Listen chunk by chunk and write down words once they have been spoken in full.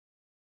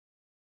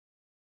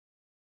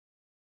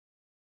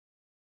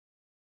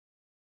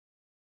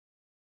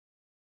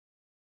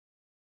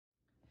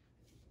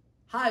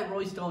Hi,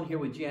 Roy Stone here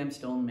with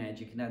JamStone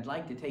Magic, and I'd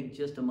like to take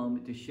just a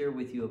moment to share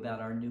with you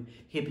about our new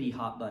Hippity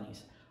Hop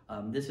Bunnies.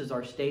 This is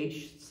our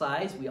stage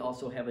size. We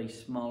also have a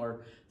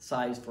smaller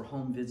size for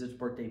home visits,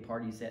 birthday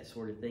parties, that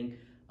sort of thing.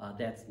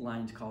 That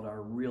line's called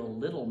our Real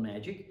Little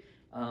Magic.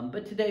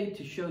 But today,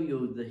 to show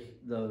you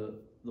the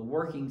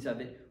workings of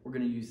it, we're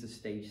going to use the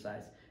stage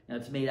size. Now,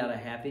 it's made out of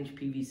 1/2-inch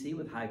PVC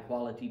with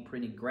high-quality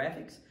printed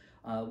graphics.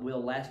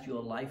 Will last you a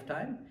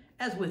lifetime,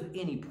 as with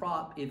any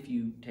prop if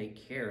you take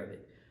care of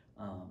it.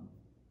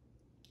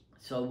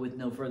 So with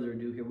no further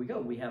ado, here we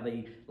go. We have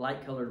a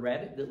light-colored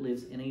rabbit that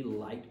lives in a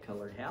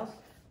light-colored house.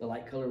 The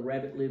light-colored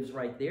rabbit lives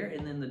right there,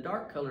 and then the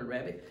dark-colored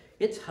rabbit,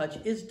 its hutch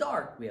is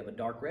dark. We have a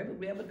dark rabbit,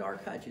 we have a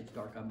dark hutch. It's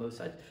dark on both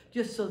sides,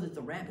 just so that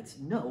the rabbits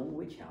know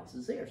which house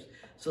is theirs.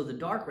 So the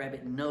dark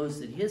rabbit knows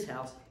that his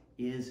house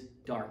is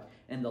dark,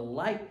 and the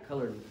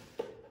light-colored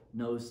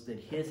knows that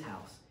his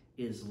house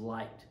is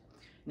light.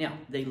 Now,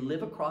 they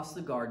live across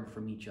the garden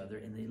from each other,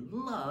 and they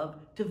love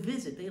to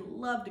visit. They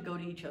love to go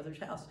to each other's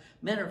house.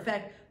 Matter of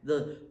fact,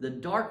 the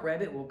dark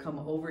rabbit will come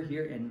over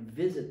here and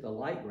visit the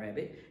light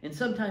rabbit, and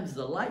sometimes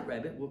the light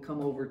rabbit will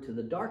come over to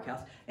the dark house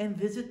and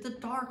visit the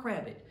dark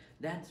rabbit.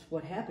 That's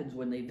what happens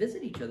when they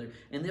visit each other,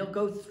 and they'll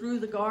go through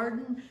the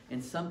garden,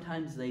 and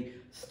sometimes they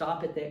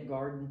stop at that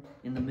garden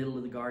in the middle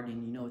of the garden,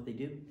 and you know what they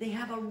do? They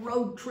have a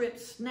road trip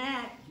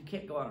snack. You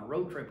can't go on a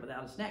road trip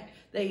without a snack.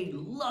 They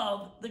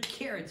love the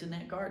carrots in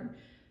that garden.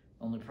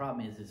 Only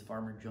problem is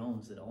Farmer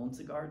Jones that owns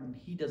the garden,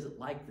 he doesn't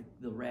like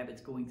the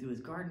rabbits going through his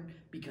garden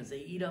because they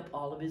eat up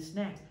all of his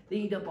snacks. They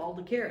eat up all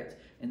the carrots,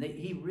 and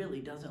he really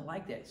doesn't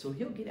like that. So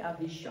he'll get out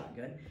his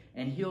shotgun,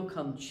 and he'll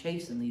come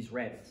chasing these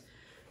rabbits.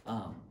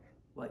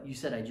 What, you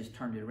said I just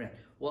turned it around.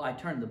 Well, I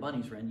turned the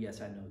bunnies around.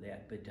 Yes, I know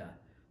that, but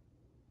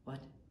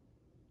what?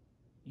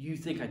 You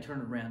think I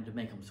turned it around to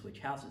make them switch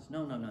houses?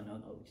 No.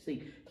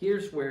 See,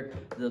 here's where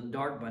the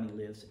dark bunny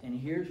lives, and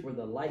here's where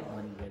the light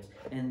bunny lives,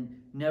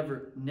 and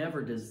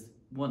never does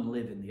one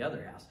live in the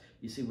other house.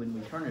 You see, when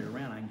we turn it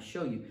around, I can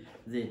show you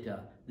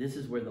that this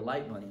is where the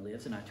light bunny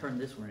lives, and I turn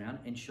this one around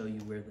and show you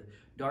where the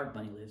dark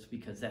bunny lives,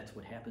 because that's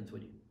what happens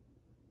when you...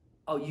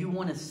 Oh, you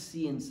want to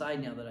see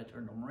inside now that I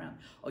turned them around.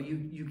 Oh,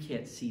 you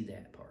can't see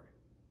that part.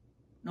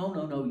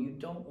 No, you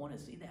don't want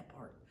to see that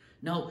part.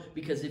 No,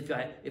 because if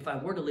I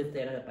were to lift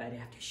that up, I'd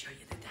have to show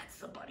you that that's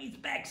the bunny's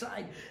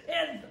backside,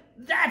 and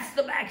that's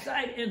the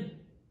backside, and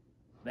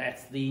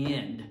that's the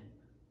end.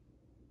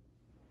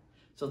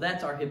 So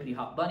that's our Hippity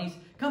Hop Bunnies.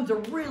 Comes a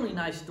really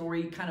nice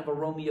story, kind of a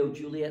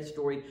Romeo-Juliet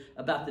story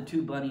about the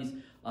two bunnies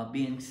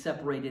being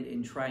separated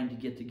and trying to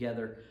get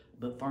together,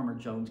 but Farmer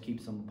Jones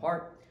keeps them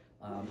apart.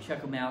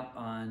 Check them out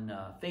on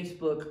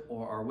Facebook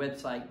or our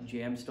website,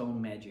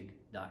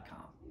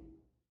 jamstonemagic.com.